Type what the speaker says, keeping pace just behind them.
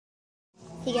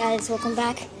Hey guys, welcome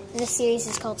back. This series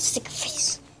is called Sticker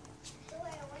Face.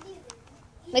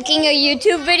 Making a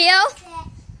YouTube video?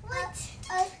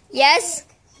 Yes?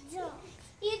 You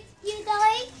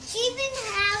don't even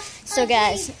have... So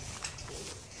guys,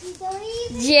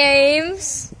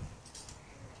 James,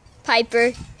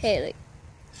 Piper, Haley.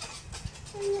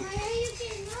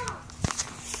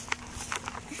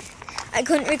 I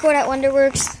couldn't record at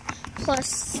Wonderworks,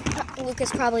 plus Lucas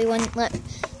probably wouldn't let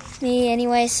me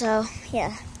anyway, so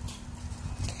yeah.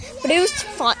 But it was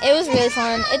fun. It was really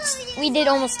fun. We did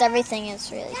almost everything.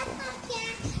 It's really cool.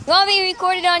 You want to be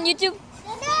recorded on YouTube?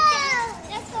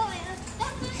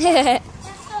 No!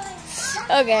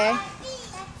 Okay.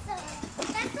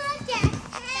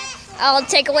 I'll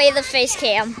take away the face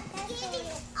cam.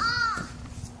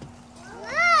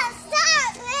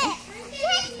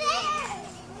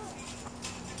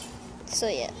 So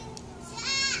yeah.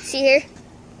 See here?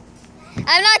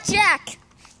 I'm not Jack.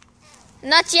 I'm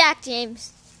not Jack,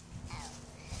 James.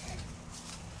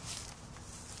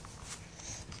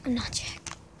 I'm not Jack.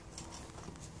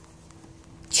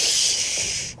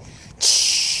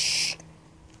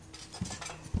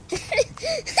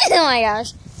 Oh my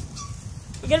gosh.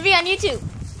 You're gonna be on YouTube.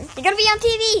 You're gonna be on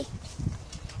TV.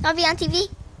 Not be on TV?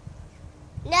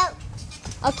 No.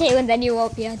 Okay, well then you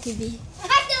won't be on TV.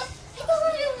 I don't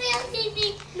want to be on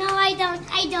TV. No, I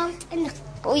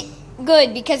don't.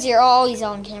 Good, because you're always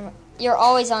on camera. You're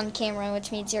always on camera,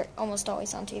 which means you're almost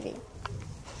always on TV.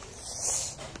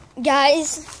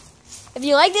 Guys, if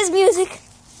you like this music,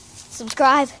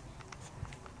 subscribe,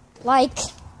 like,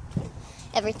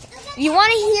 everything. If you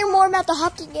want to hear more about the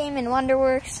hockey game in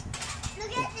Wonderworks,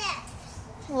 Look at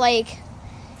this.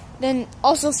 then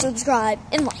also subscribe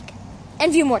and like,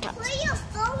 and view more times. Put your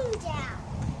phone down.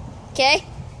 Okay?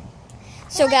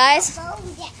 So guys, Put your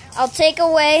phone down. I'll take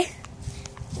away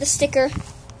the sticker.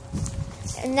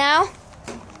 And now,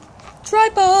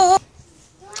 tripod.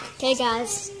 Okay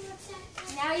guys,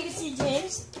 now you can see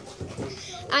James.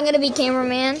 I'm gonna be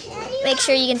cameraman. Make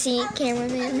sure you can see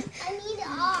cameraman. I need it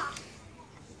off.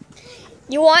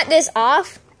 You want this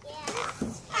off? Yeah.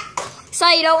 So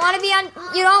you don't want to be on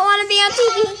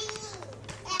TV?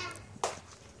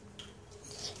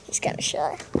 He's kind of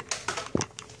shy.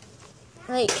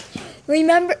 Like,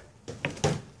 remember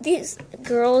these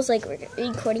girls were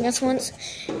recording us once?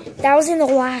 That was in the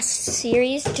last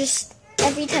series. Just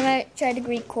every time I tried to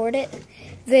record it,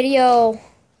 video,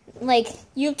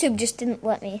 YouTube just didn't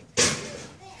let me.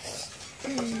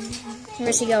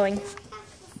 Where's he going?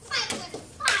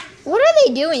 What are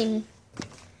they doing?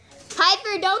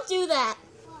 Piper, don't do that.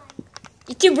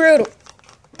 You're too brutal.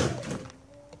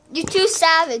 You're too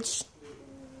savage.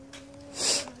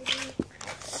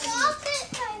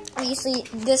 Obviously,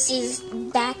 this is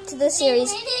back to the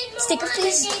series. Sticker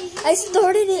Face. I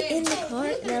started it in the car,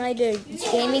 and then I did a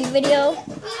gaming video.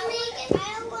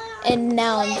 And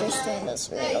now I'm just doing this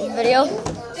video.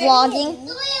 Vlogging.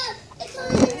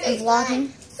 I'm vlogging.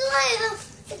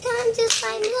 It's time to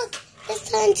slime. Look,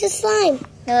 it's time to slime.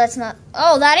 No, that's not.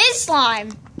 Oh, that is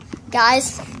slime.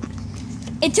 Guys,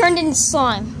 it turned into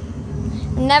slime.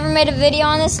 Never made a video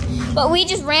on this, but we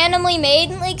just randomly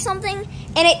made something,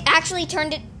 and it actually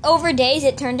turned it, over days,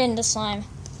 it turned into slime.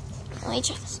 Let me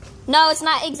try this. No, it's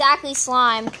not exactly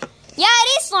slime. Yeah,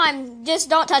 it is slime.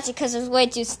 Just don't touch it because it's way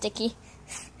too sticky.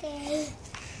 Okay.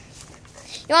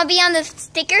 You want to be on the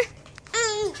sticker?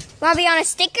 You want to be on a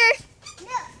sticker?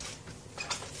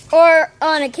 No. Or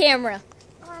on a camera?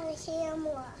 On the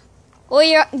camera. Well,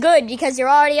 you're good because you're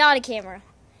already on a camera.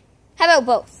 How about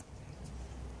both?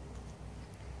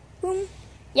 Boom.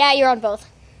 Yeah, you're on both.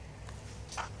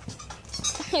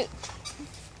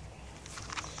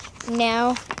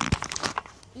 Now,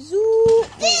 zoom.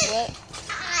 Wait, what?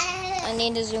 I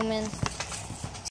need to zoom in.